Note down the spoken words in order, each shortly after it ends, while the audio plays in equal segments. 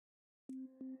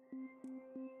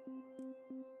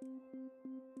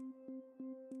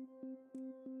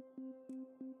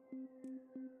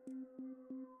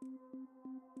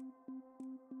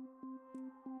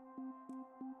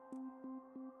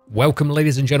Welcome,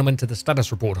 ladies and gentlemen, to the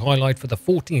status report highlight for the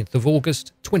 14th of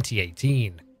August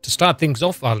 2018. To start things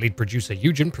off, our lead producer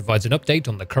Eugen provides an update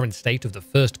on the current state of the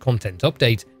first content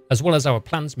update, as well as our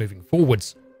plans moving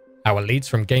forwards. Our leads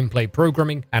from gameplay,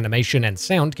 programming, animation and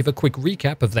sound give a quick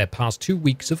recap of their past 2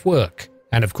 weeks of work.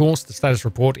 And of course, the status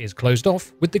report is closed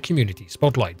off with the community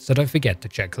spotlight, so don't forget to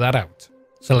check that out.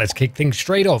 So let's kick things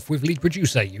straight off with lead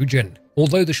producer Eugen.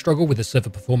 Although the struggle with the server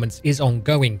performance is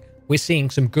ongoing, we're seeing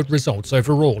some good results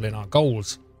overall in our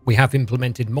goals. We have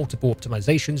implemented multiple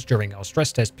optimizations during our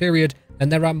stress test period,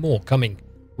 and there are more coming.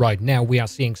 Right now we are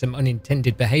seeing some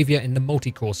unintended behavior in the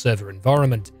multi-core server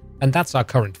environment, and that's our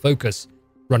current focus.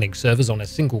 Running servers on a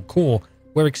single core,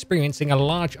 we're experiencing a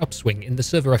large upswing in the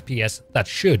server FPS that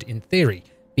should, in theory,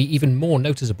 be even more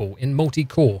noticeable in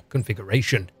multi-core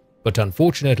configuration. But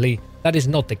unfortunately, that is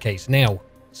not the case now.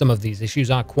 Some of these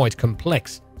issues are quite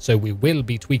complex, so we will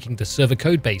be tweaking the server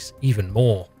codebase even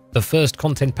more. The first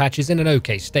content patch is in an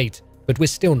okay state, but we're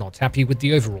still not happy with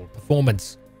the overall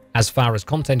performance. As far as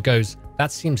content goes,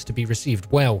 that seems to be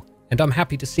received well, and I'm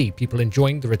happy to see people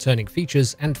enjoying the returning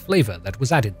features and flavor that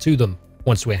was added to them.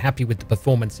 Once we're happy with the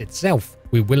performance itself,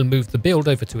 we will move the build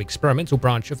over to experimental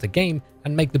branch of the game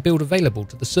and make the build available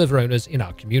to the server owners in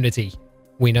our community.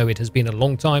 We know it has been a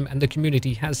long time and the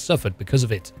community has suffered because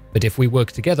of it, but if we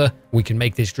work together, we can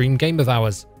make this dream game of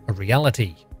ours a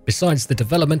reality. Besides the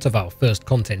development of our first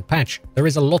content patch, there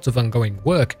is a lot of ongoing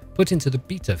work put into the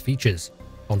beta features.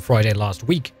 On Friday last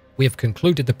week, we have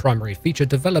concluded the primary feature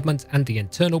development and the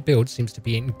internal build seems to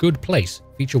be in good place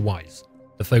feature-wise.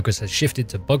 The focus has shifted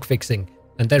to bug fixing,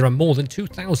 and there are more than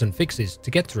 2,000 fixes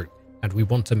to get through, and we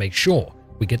want to make sure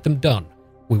we get them done.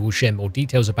 We will share more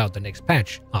details about the next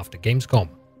patch after Gamescom.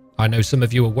 I know some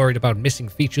of you are worried about missing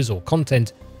features or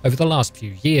content. Over the last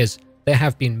few years, there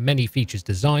have been many features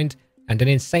designed and an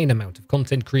insane amount of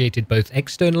content created both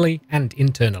externally and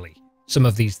internally. Some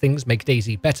of these things make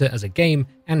DayZ better as a game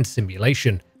and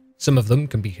simulation. Some of them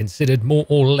can be considered more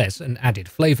or less an added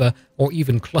flavor or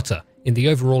even clutter in the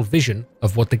overall vision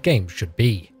of what the game should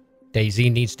be.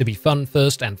 DayZ needs to be fun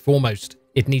first and foremost.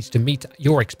 It needs to meet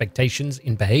your expectations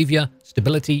in behavior,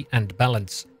 stability, and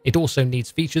balance. It also needs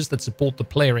features that support the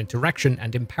player interaction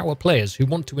and empower players who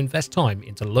want to invest time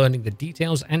into learning the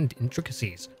details and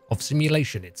intricacies of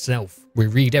simulation itself. We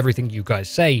read everything you guys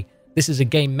say. This is a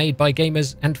game made by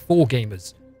gamers and for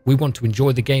gamers. We want to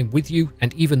enjoy the game with you,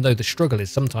 and even though the struggle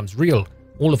is sometimes real,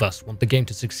 all of us want the game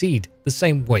to succeed the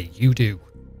same way you do.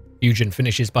 Eugen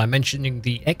finishes by mentioning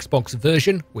the Xbox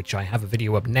version, which I have a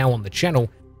video up now on the channel,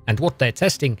 and what they're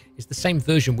testing is the same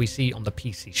version we see on the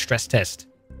PC stress test,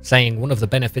 saying one of the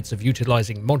benefits of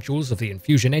utilizing modules of the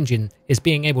Infusion engine is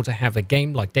being able to have a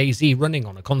game like DayZ running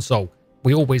on a console.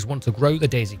 We always want to grow the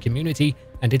DayZ community,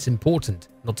 and it's important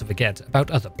not to forget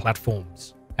about other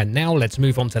platforms. And now let's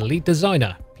move on to lead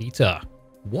designer, Peter.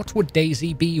 What would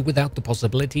DayZ be without the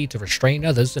possibility to restrain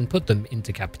others and put them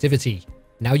into captivity?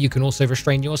 Now you can also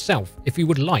restrain yourself if you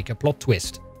would like a plot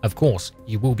twist. Of course,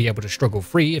 you will be able to struggle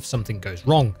free if something goes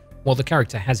wrong, while the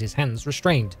character has his hands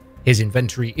restrained. His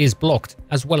inventory is blocked,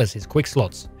 as well as his quick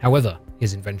slots. However,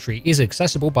 his inventory is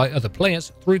accessible by other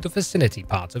players through the facility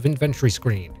part of inventory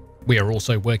screen. We are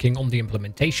also working on the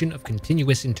implementation of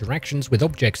continuous interactions with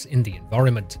objects in the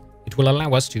environment. It will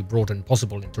allow us to broaden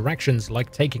possible interactions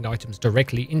like taking items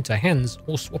directly into hands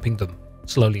or swapping them,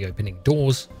 slowly opening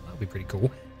doors, that would be pretty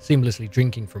cool, seamlessly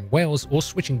drinking from wells or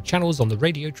switching channels on the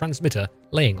radio transmitter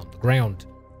laying on the ground.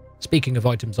 Speaking of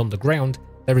items on the ground,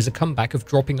 there is a comeback of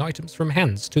dropping items from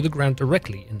hands to the ground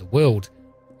directly in the world.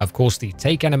 Of course, the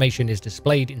take animation is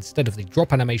displayed instead of the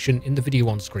drop animation in the video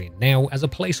on screen now as a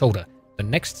placeholder. The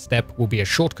next step will be a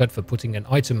shortcut for putting an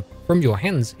item from your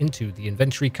hands into the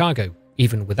inventory cargo,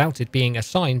 even without it being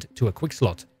assigned to a quick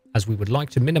slot, as we would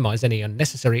like to minimize any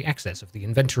unnecessary access of the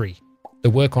inventory. The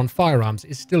work on firearms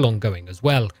is still ongoing as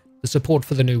well. The support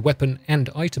for the new weapon and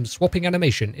item swapping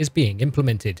animation is being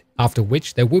implemented, after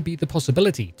which there will be the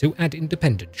possibility to add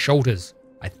independent shoulders.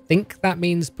 I think that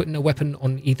means putting a weapon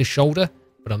on either shoulder,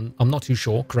 but I'm not too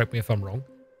sure, correct me if I'm wrong.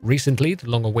 Recently, the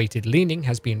long-awaited leaning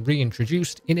has been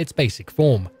reintroduced in its basic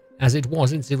form, as it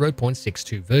was in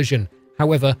 0.62 version.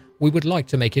 However, we would like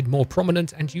to make it more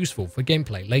prominent and useful for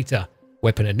gameplay later.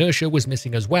 Weapon inertia was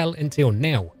missing as well until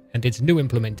now, and its new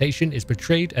implementation is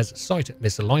portrayed as sight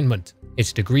misalignment.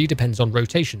 Its degree depends on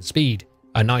rotation speed.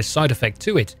 A nice side effect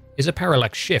to it is a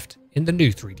parallax shift in the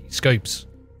new 3D scopes.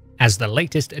 As the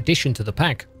latest addition to the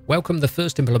pack, welcome the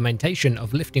first implementation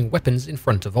of lifting weapons in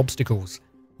front of obstacles.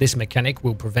 This mechanic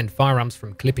will prevent firearms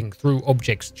from clipping through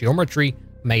objects' geometry,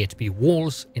 may it be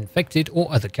walls, infected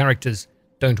or other characters.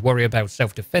 Don't worry about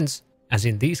self-defense, as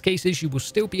in these cases you will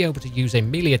still be able to use a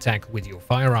melee attack with your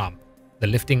firearm. The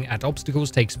lifting at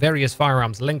obstacles takes various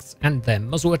firearms lengths and their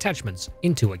muzzle attachments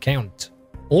into account.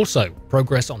 Also,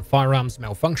 progress on firearms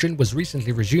malfunction was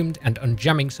recently resumed and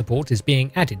unjamming support is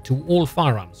being added to all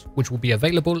firearms, which will be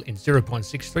available in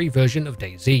 0.63 version of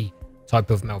DayZ. Type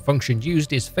of malfunction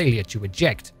used is failure to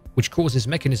eject, which causes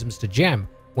mechanisms to jam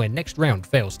where next round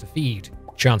fails to feed.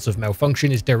 Chance of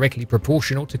malfunction is directly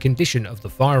proportional to condition of the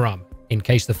firearm. In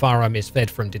case the firearm is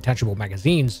fed from detachable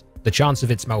magazines, the chance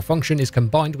of its malfunction is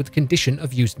combined with condition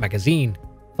of used magazine.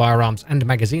 Firearms and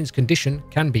magazines condition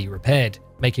can be repaired,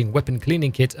 making weapon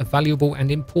cleaning kit a valuable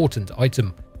and important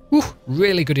item. Whew,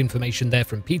 really good information there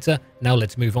from Peter. Now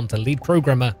let's move on to lead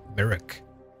programmer Mirek,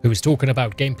 who is talking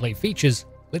about gameplay features.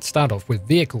 Let's start off with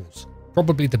vehicles.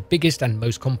 Probably the biggest and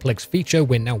most complex feature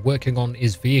we're now working on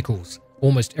is vehicles.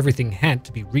 Almost everything had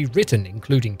to be rewritten,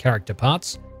 including character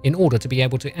parts, in order to be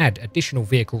able to add additional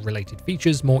vehicle-related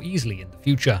features more easily in the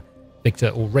future. Victor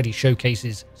already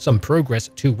showcases some progress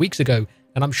 2 weeks ago,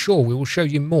 and I'm sure we will show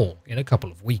you more in a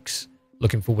couple of weeks.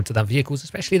 Looking forward to them vehicles,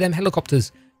 especially them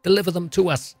helicopters. Deliver them to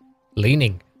us.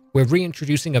 Leaning. We're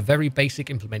reintroducing a very basic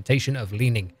implementation of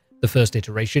leaning. The first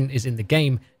iteration is in the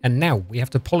game, and now we have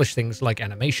to polish things like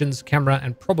animations, camera,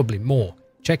 and probably more.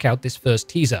 Check out this first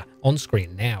teaser on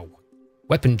screen now.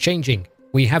 Weapon changing.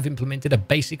 We have implemented a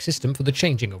basic system for the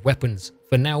changing of weapons.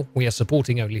 For now, we are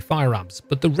supporting only firearms,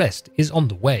 but the rest is on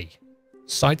the way.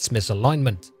 Sights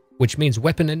misalignment, which means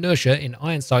weapon inertia in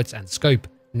iron sights and scope.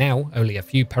 Now, only a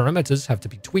few parameters have to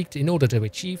be tweaked in order to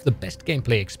achieve the best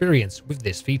gameplay experience with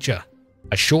this feature.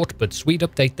 A short but sweet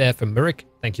update there from Mirek,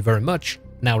 thank you very much.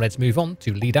 Now let's move on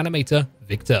to lead animator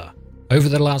Victor. Over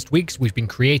the last weeks, we've been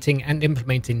creating and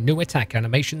implementing new attack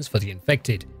animations for the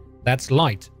infected. That's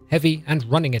light, heavy and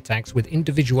running attacks with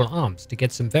individual arms to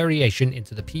get some variation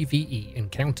into the PvE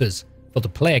encounters. For the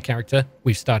player character,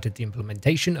 we've started the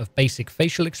implementation of basic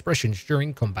facial expressions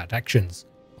during combat actions.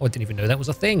 Oh, I didn't even know that was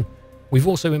a thing. We've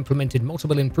also implemented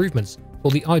multiple improvements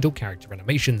for the idle character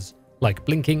animations, like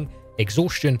blinking,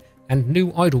 exhaustion, and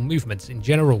new idle movements in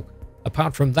general.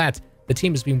 Apart from that, the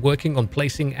team has been working on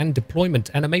placing and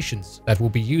deployment animations that will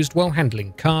be used while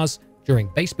handling cars, during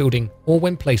base building, or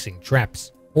when placing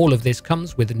traps. All of this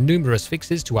comes with numerous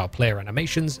fixes to our player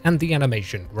animations and the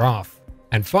animation graph.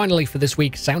 And finally for this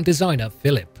week, sound designer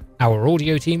Philip. Our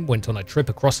audio team went on a trip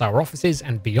across our offices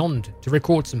and beyond to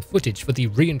record some footage for the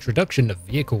reintroduction of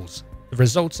vehicles. The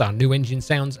results are new engine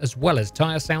sounds as well as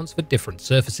tire sounds for different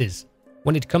surfaces.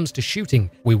 When it comes to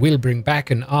shooting, we will bring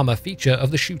back an armor feature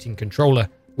of the shooting controller,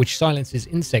 which silences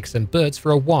insects and birds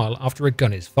for a while after a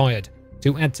gun is fired.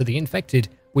 To add to the infected,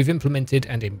 we've implemented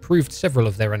and improved several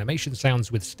of their animation sounds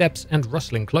with steps and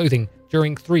rustling clothing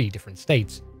during 3 different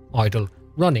states: idle,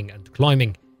 running and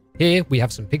climbing. Here we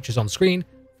have some pictures on screen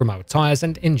from our tires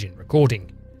and engine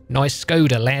recording. Nice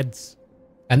Skoda, lads!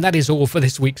 And that is all for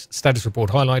this week's status report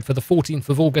highlight for the 14th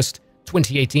of August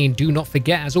 2018. Do not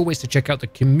forget, as always, to check out the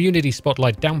community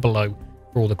spotlight down below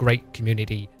for all the great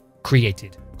community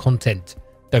created content.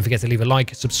 Don't forget to leave a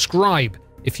like, subscribe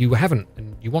if you haven't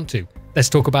and you want to. Let's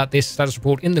talk about this status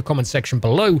report in the comment section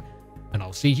below, and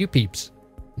I'll see you peeps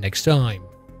next time.